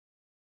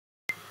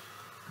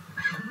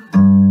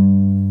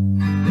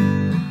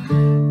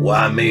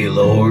Why me,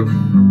 Lord?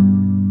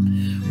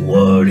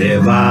 What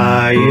have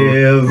I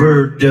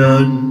ever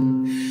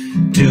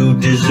done to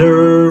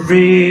deserve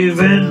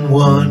even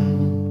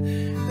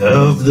one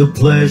of the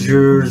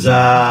pleasures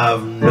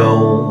I've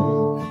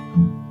known?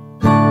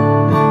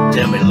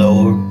 Tell me,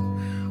 Lord,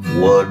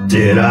 what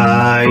did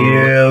I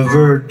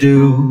ever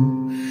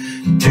do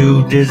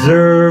to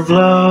deserve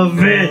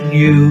loving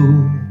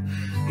you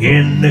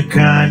in the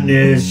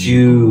kindness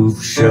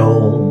you've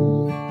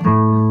shown?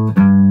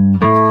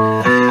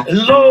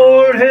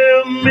 Lord,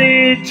 help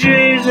me,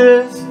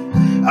 Jesus,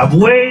 I've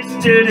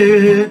wasted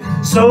it,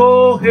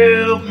 so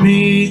help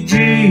me,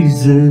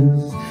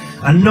 Jesus,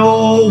 I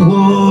know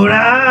what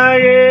I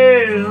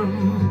am.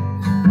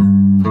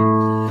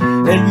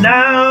 And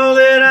now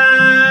that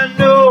I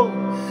know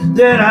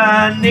that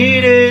I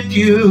needed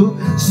you,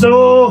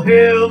 so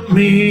help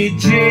me,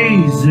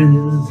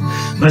 Jesus,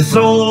 my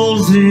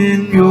soul's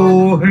in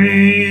your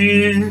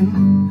hand.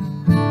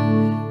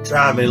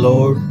 Try me,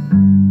 Lord.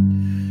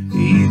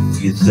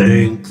 If you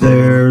think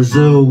there's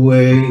a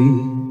way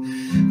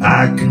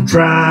I can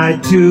try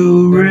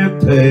to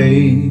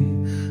repay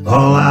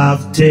all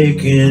I've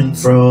taken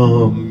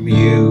from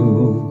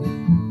you,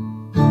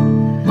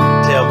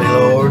 tell me,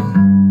 Lord.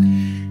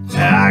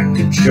 I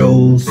can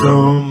show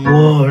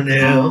someone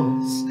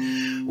else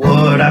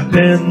what I've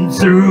been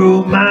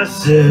through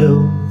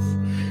myself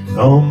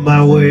on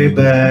my way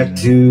back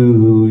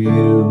to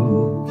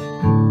you.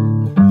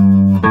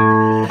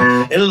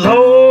 And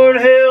Lord,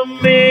 help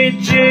me,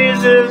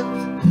 Jesus,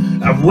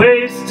 I've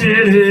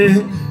wasted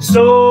it,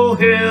 so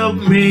help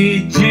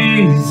me,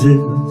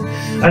 Jesus,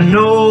 I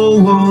know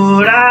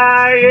what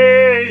I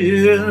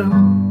am.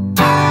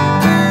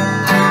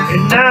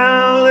 And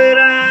now that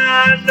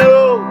I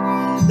know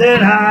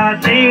that I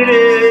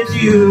needed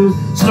you,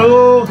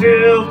 so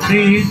help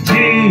me,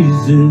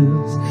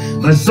 Jesus,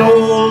 my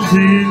soul's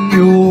in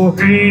your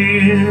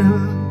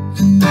hand.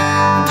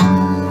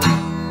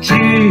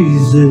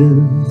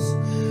 Jesus,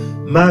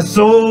 my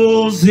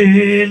soul's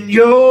in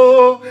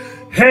your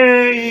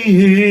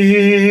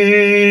hand.